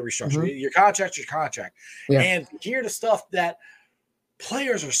ask people to restructure. Mm-hmm. Your contract's your contract. Yeah. And hear the stuff that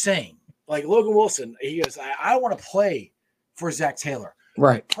players are saying. Like Logan Wilson, he goes, I want to play for Zach Taylor.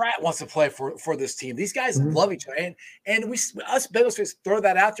 Right. Pratt wants to play for this team. These guys Mm-hmm. love each other. And us Bengals fans throw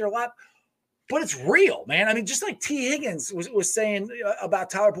that out there a lot. But it's real, man. I mean, just like T. Higgins was saying about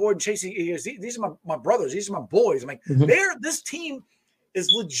Tyler Boyd and Chase, he goes, these are my brothers. These are my boys. I mean, Mm-hmm. this team is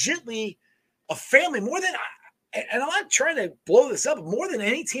legitimately a family more than and I'm not trying to blow this up, but more than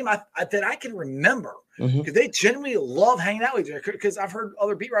any team that I can remember. Mm-hmm. Because they genuinely love hanging out with each other. Because I've heard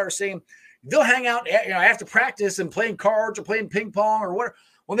other beat writers saying they'll hang out, after practice and playing cards or playing ping pong or whatever.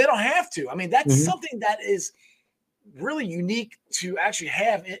 Well, they don't have to. I mean, that's Mm-hmm. something that is really unique to actually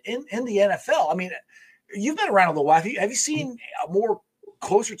have in the NFL. I mean, you've been around a little while. Have you seen a more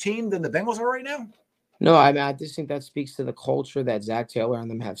closer team than the Bengals are right now? No, I mean, I just think that speaks to the culture that Zach Taylor and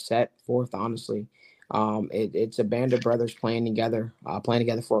them have set forth, honestly. It's a band of brothers playing together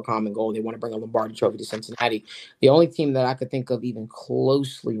for a common goal. They want to bring a Lombardi trophy to Cincinnati. The only team that I could think of even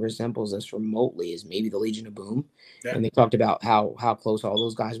closely resembles us remotely is maybe the Legion of Boom. Yeah. And they talked about how close all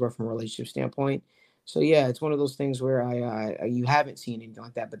those guys were from a relationship standpoint. So, yeah, it's one of those things where you haven't seen anything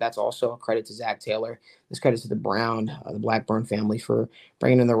like that, but that's also a credit to Zach Taylor. This credit to the Blackburn family for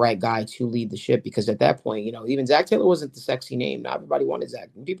bringing in the right guy to lead the ship, because at that point, even Zach Taylor wasn't the sexy name. Not everybody wanted Zach.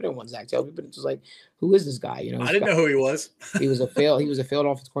 People didn't want Zach Taylor. People just like, who is this guy? I didn't know who he was. He was a failed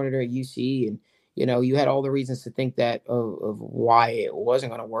offense coordinator at UC, and you had all the reasons to think that of why it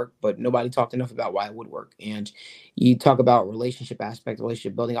wasn't going to work, but nobody talked enough about why it would work. And you talk about relationship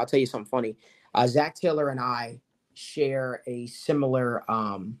building. I'll tell you something funny. Zach Taylor and I share a similar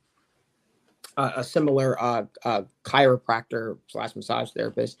chiropractor / massage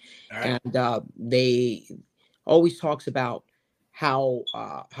therapist, right. And they always talks about how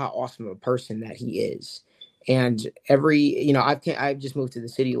awesome of a person that he is. And I've just moved to the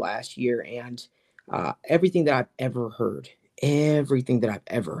city last year, and everything that I've ever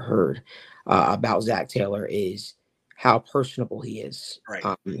heard about Zach Taylor is how personable he is. Right.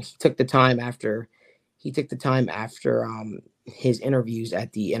 He took the time after his interviews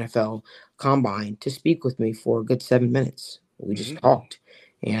at the NFL Combine to speak with me for a good 7 minutes. We just talked,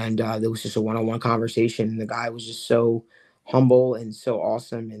 and there was just a one-on-one conversation. And the guy was just so humble and so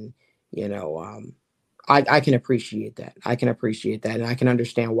awesome, and I can appreciate that. And I can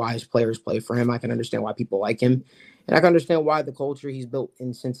understand why his players play for him. I can understand why people like him, and I can understand why the culture he's built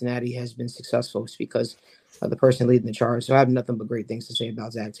in Cincinnati has been successful. It's because of the person leading the charge. So I have nothing but great things to say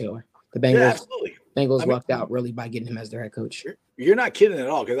about Zach Taylor. The Bengals lucked out really by getting him as their head coach. You're not kidding at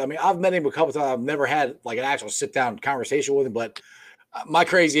all, because I've met him a couple times. I've never had like an actual sit down conversation with him, but my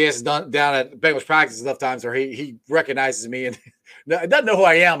crazy ass is down at Bengals practice enough times where he recognizes me and doesn't know who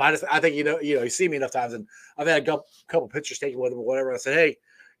I am. I think you see me enough times, and I've had a couple pictures taken with him or whatever. I said, hey,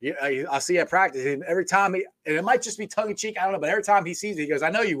 I see you at practice, and every time and it might just be tongue in cheek, I don't know, but every time he sees me, he goes,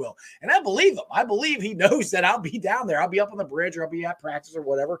 I know you will, and I believe him. I believe he knows that I'll be down there. I'll be up on the bridge, or I'll be at practice or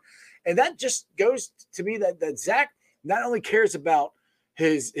whatever, and that just goes to me that Zach not only cares about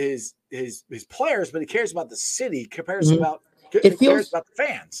his players, but he cares about the city. Cares about the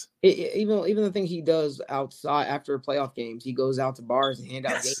fans. Even the thing he does outside after playoff games, he goes out to bars and hand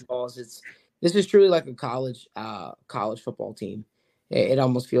out game balls. This is truly like a college football team. It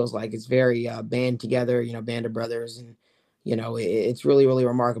almost feels like it's very band together, band of brothers, and it's really, really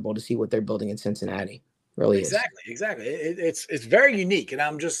remarkable to see what they're building in Cincinnati. Really is. Exactly. It's very unique, and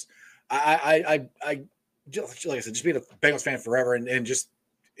I'm just I just, like I said, just being a Bengals fan forever and just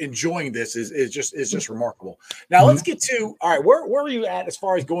enjoying this is just remarkable. Now let's get to, all right, where are you at as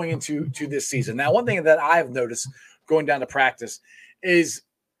far as going into this season? Now, one thing that I've noticed going down to practice is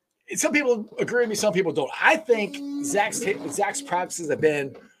some people agree with me, some people don't. I think Zach's practices have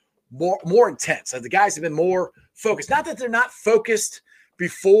been more intense. The guys have been more focused. Not that they're not focused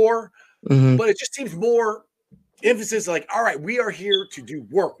before, but it just seems more emphasis like, all right, we are here to do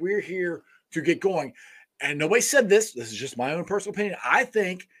work. We're here to get going. And nobody said this. This is just my own personal opinion. I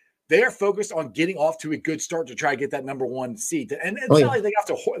think they are focused on getting off to a good start to try to get that number one seed. And it's not like they got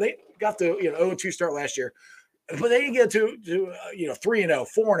the 0-2 start last year. but they can get to 3-0,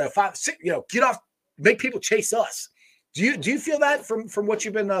 4-0, 5-6. Get off, make people chase us. Do you feel that from what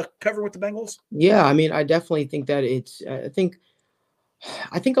you've been covering with the Bengals? Yeah, I mean, I definitely think that it's. I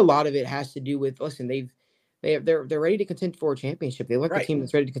think a lot of it has to do with. Listen, they're ready to contend for a championship. They look like a team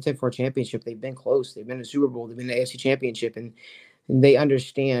that's ready to contend for a championship. They've been close. They've been in the Super Bowl. They've been in the AFC Championship, and they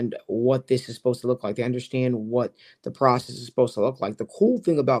understand what this is supposed to look like. They understand what the process is supposed to look like. The cool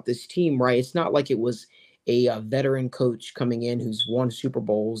thing about this team, right? It's not like it was a veteran coach coming in who's won Super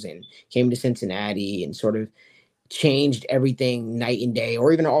Bowls and came to Cincinnati and sort of changed everything night and day,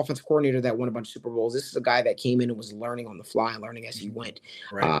 or even an offensive coordinator that won a bunch of Super Bowls. This is a guy that came in and was learning on the fly and learning as he went.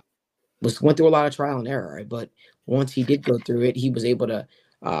 Right. Went through a lot of trial and error, right? But once he did go through it, he was able to.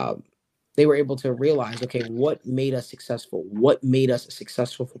 They were able to realize, okay, what made us successful? What made us a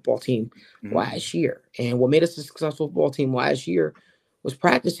successful football team last year? And what made us a successful football team last year was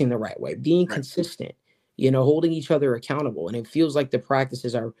practicing the right way, being consistent, holding each other accountable. And it feels like the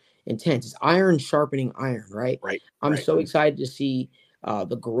practices are intense. It's iron sharpening iron, right? Right. I'm so excited to see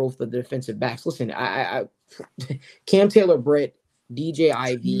the growth of the defensive backs. Listen, I Cam Taylor-Britt, DJ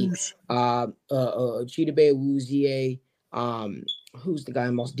Ivy, Chidobe Awuzie, who's the guy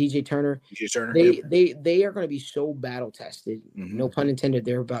most? DJ Turner. They are going to be so battle tested. No pun intended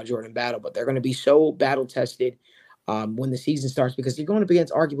there about Jordan Battle, but they're going to be so battle tested when the season starts, because you're going up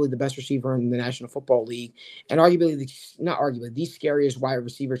against arguably the best receiver in the National Football League, and the scariest wide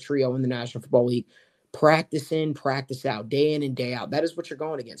receiver trio in the National Football League. Practice in, practice out, day in and day out. That is what you're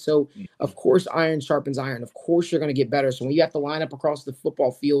going against. So, of course, iron sharpens iron. Of course, you're going to get better. So when you have to line up across the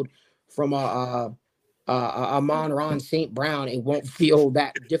football field from Amon-Ra St. Brown, it won't feel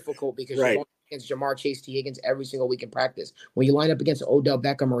that difficult because you're going against Jamar Chase T. Higgins every single week in practice. When you line up against Odell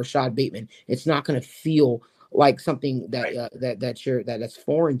Beckham or Rashad Bateman, it's not going to feel like something that's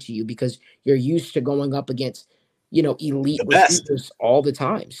foreign to you, because you're used to going up against elite receivers all the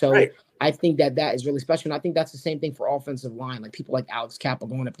time. So I think that is really special. And I think that's the same thing for offensive line. Like people like Alex Kappa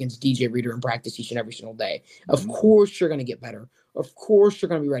going up against DJ Reader in practice each and every single day. Of course, you're going to get better. Of course, you're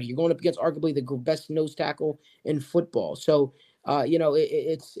going to be ready. You're going up against arguably the best nose tackle in football. So,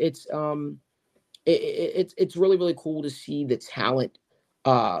 it's really, really cool to see the talent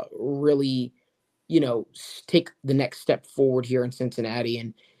really, take the next step forward here in Cincinnati.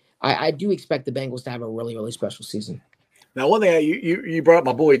 And I do expect the Bengals to have a really, really special season. Now, one thing you brought up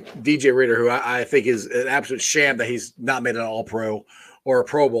my boy DJ Reader, who I think is an absolute sham that he's not made an All-Pro or a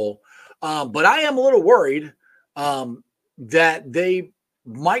Pro Bowl. But I am a little worried that they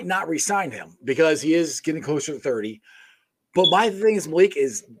might not re-sign him because he is getting closer to 30. But my thing is, Malik,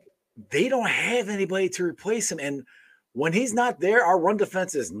 is they don't have anybody to replace him. And when he's not there, our run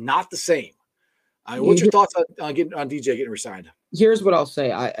defense is not the same. What's your thoughts on DJ getting re-signed? Here's what I'll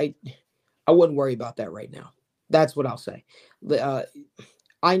say. I wouldn't worry about that right now. That's what I'll say.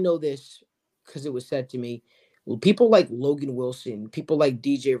 I know this because it was said to me. People like Logan Wilson, people like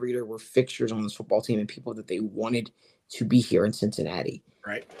DJ Reader were fixtures on this football team and people that they wanted to be here in Cincinnati.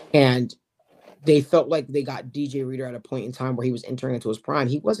 Right. And they felt like they got DJ Reader at a point in time where he was entering into his prime.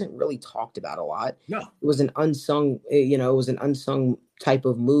 He wasn't really talked about a lot. No. It was an unsung, type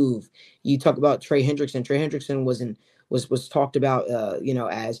of move. You talk about Trey Hendrickson. Trey Hendrickson was talked about,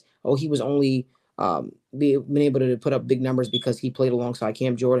 as, he was only been able to put up big numbers because he played alongside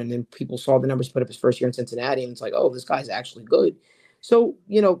Cam Jordan. And then people saw the numbers put up his first year in Cincinnati, and it's like, this guy's actually good. So,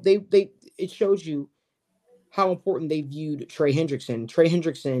 it shows you how important they viewed Trey Hendrickson. Trey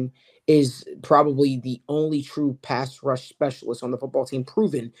Hendrickson is probably the only true pass rush specialist on the football team,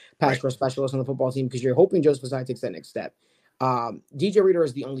 proven pass rush specialist on the football team, because you're hoping Joseph Ossai takes that next step. DJ Reader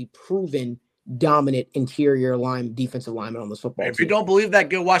is the only proven dominant interior defensive lineman on this football team. If you don't believe that,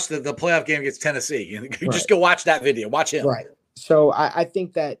 go watch the playoff game against Tennessee. Just go watch that video. Watch him. Right. So I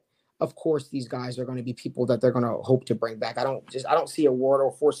think that, of course, these guys are going to be people that they're going to hope to bring back. I don't see a world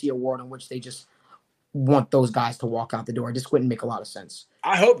or foresee a world in which they just want those guys to walk out the door. It just wouldn't make a lot of sense.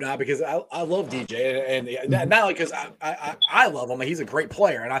 I hope not, because I love DJ, and not only because I love him. He's a great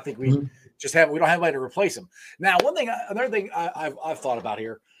player, and I think we don't have anybody to replace him. Now, another thing I've thought about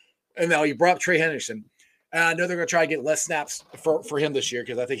here, and now you brought up Trey Hendrickson, and I know they're going to try to get less snaps for him this year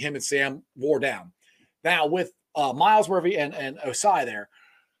because I think him and Sam wore down. Now with Miles Murphy and Ossai there,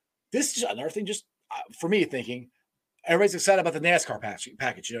 this is another thing. Just for me, thinking everybody's excited about the NASCAR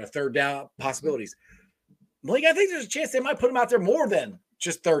package, third down possibilities. Malik, I think there's a chance they might put him out there more than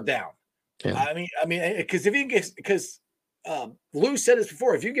just third down. Yeah. I mean, because if you get, Lou said this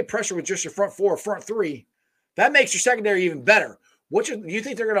before, if you get pressure with just your front four or front three, that makes your secondary even better. Do you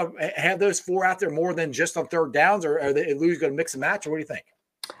think they're going to have those four out there more than just on third downs, or are Lou's going to mix and match, or what do you think?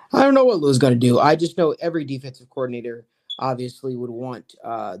 I don't know what Lou's going to do. I just know every defensive coordinator obviously would want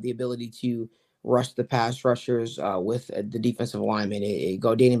the ability to rush the pass rushers with the defensive lineman. It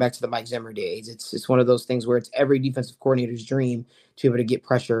go dating back to the Mike Zimmer days. It's one of those things where it's every defensive coordinator's dream to be able to get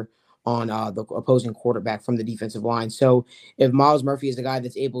pressure on the opposing quarterback from the defensive line. So if Miles Murphy is a guy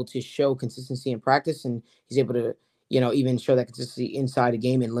that's able to show consistency in practice and he's able to even show that consistency inside a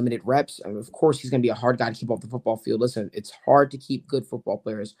game in limited reps, and of course, he's going to be a hard guy to keep off the football field. Listen, it's hard to keep good football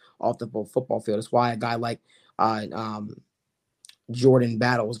players off the football field. That's why a guy like Jordan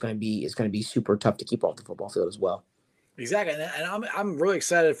Battle is going to be super tough to keep off the football field as well. Exactly, and I'm really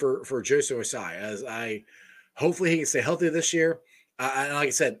excited for Joseph Osai as hopefully he can stay healthy this year. And like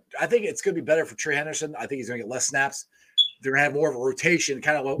I said, I think it's going to be better for Trey Henderson. I think he's going to get less snaps. They're going to have more of a rotation,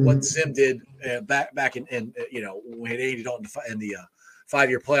 kind of what Zim did back in when we had 80 Dalton in the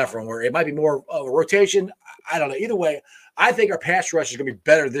 5-year playoff run, where it might be more of a rotation. I don't know. Either way, I think our pass rush is going to be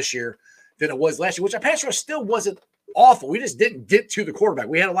better this year than it was last year, which our pass rush still wasn't awful. We just didn't get to the quarterback.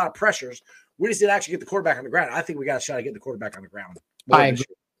 We had a lot of pressures. We just didn't actually get the quarterback on the ground. I think we got a shot at getting the quarterback on the ground. I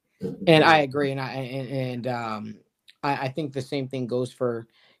agree. I think the same thing goes for,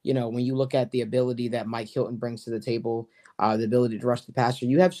 when you look at the ability that Mike Hilton brings to the table, the ability to rush the passer.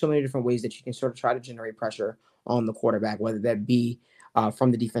 You have so many different ways that you can sort of try to generate pressure on the quarterback, whether that be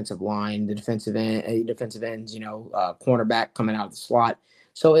from the defensive line, the defensive ends, cornerback coming out of the slot.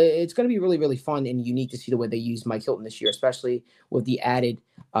 So it's going to be really, really fun and unique to see the way they use Mike Hilton this year, especially with the added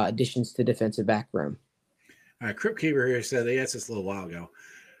additions to defensive back room. All right, Crypt Keeper here said, they asked this a little while ago.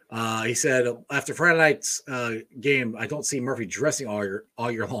 He said, after Friday night's game, I don't see Murphy dressing all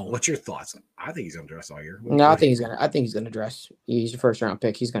year long. What's your thoughts? I think he's going to dress all year. No, I think he's going to dress. He's a first round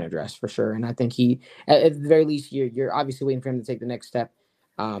pick. He's going to dress for sure. And I think he, at the very least, you're obviously waiting for him to take the next step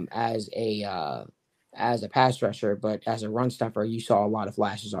as a pass rusher, but as a run stuffer, you saw a lot of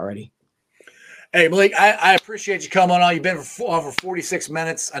flashes already. Hey, Malik, I appreciate you coming on. You've been for 46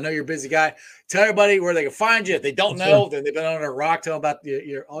 minutes. I know you're a busy guy. Tell everybody where they can find you. If they don't know, then they've been on a rock. Tell them about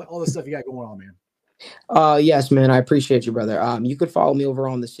all the stuff you got going on, man. Yes, man. I appreciate you, brother. You could follow me over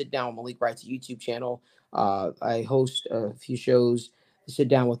on the Sit Down with Malik Wright's YouTube channel. I host a few shows, Sit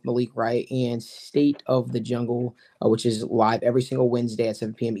Down with Malik Wright and State of the Jungle, which is live every single Wednesday at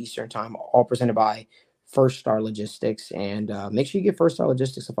 7 p.m. Eastern time, all presented by First Star Logistics. And make sure you give First Star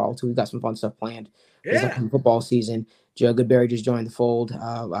Logistics a follow too. We've got some fun stuff planned. Yeah. Football season. Joe Goodberry just joined the fold.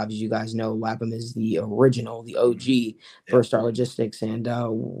 As you guys know, Lapham is the original, the OG First Star Logistics. And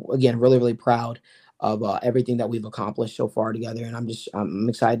again, really, really proud of everything that we've accomplished so far together. And I'm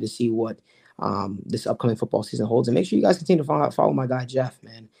excited to see what this upcoming football season holds. And make sure you guys continue to follow my guy, Jeff,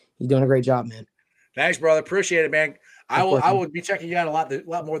 man. He's doing a great job, man. Thanks, brother. Appreciate it, man. I will be checking you out a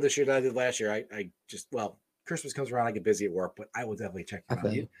lot more this year than I did last year. Christmas comes around, I get busy at work, but I will definitely check you out.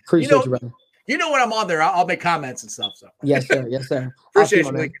 Appreciate you, brother. You know when I'm on there, I'll make comments and stuff. So yes, sir. Yes, sir. Appreciate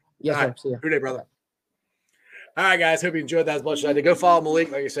you, Malik. Yes, sir. Right. See you. Good day, brother. All right, guys. Hope you enjoyed that as much as I did. Go follow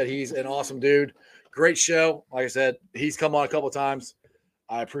Malik. Like I said, he's an awesome dude. Great show. Like I said, he's come on a couple of times.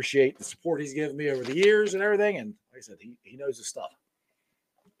 I appreciate the support he's given me over the years and everything. And like I said, he knows his stuff.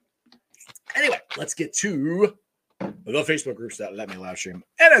 Anyway, let's get to the Facebook groups that let me live stream.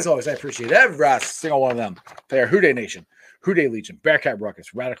 And as always, I appreciate every single one of them. They are Houday Nation, Houday Legion, Bearcat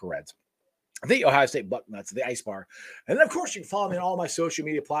Ruckus, Radical Reds, the Ohio State Bucknuts, the Ice Bar. And then, of course, you can follow me on all my social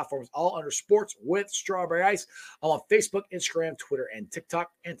media platforms, all under Sports with Strawberry Ice. I'm on Facebook, Instagram, Twitter, and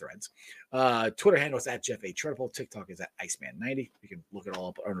TikTok, and Threads. Twitter handle is at Jeff A. Treadable. TikTok is at Iceman90. You can look it all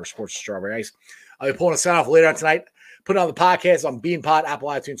up under Sports with Strawberry Ice. I'll be pulling a sign off later on tonight. Put on the podcast on BeanPod, Apple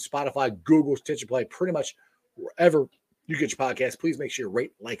iTunes, Spotify, Google, Stitcher Play, pretty much wherever you get your podcast. Please make sure you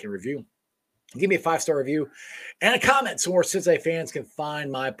rate, like, and review. Give me a 5-star review and a comment so more Cincinnati fans can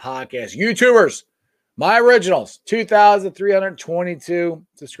find my podcast. YouTubers, my originals, 2,322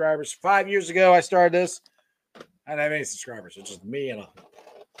 subscribers. 5 years ago, I started this. I didn't have any subscribers. It's just me and an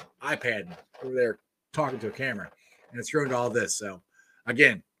iPad over there talking to a camera. And it's grown to all this. So,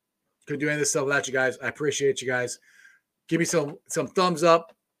 again, couldn't do any of this stuff without you guys. I appreciate you guys. Give me some thumbs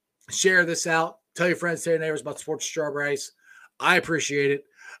up. Share this out. Tell your friends, tell your neighbors about Sports Strawberry Ice. I appreciate it.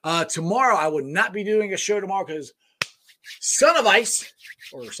 Tomorrow, I would not be doing a show tomorrow because Son of Ice,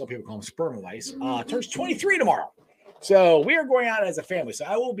 or some people call him Sperm of Ice, turns 23 tomorrow. So we are going out as a family. So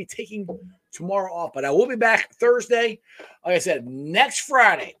I will be taking tomorrow off, but I will be back Thursday. Like I said, next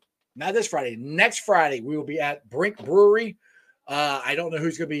Friday, not this Friday, next Friday, we will be at Brink Brewery. I don't know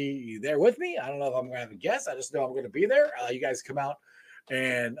who's going to be there with me. I don't know if I'm going to have a guest. I just know I'm going to be there. You guys come out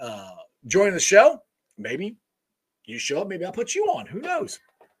and join the show. Maybe you show up. Maybe I'll put you on. Who knows?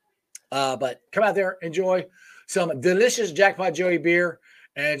 But come out there, enjoy some delicious Jackpot Joey beer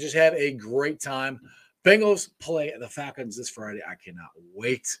and just have a great time. Bengals play the Falcons this Friday. I cannot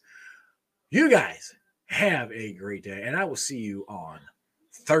wait. You guys have a great day, and I will see you on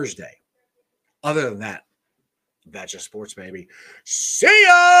Thursday. Other than that, that's just sports, baby. See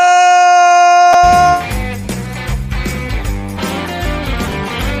ya!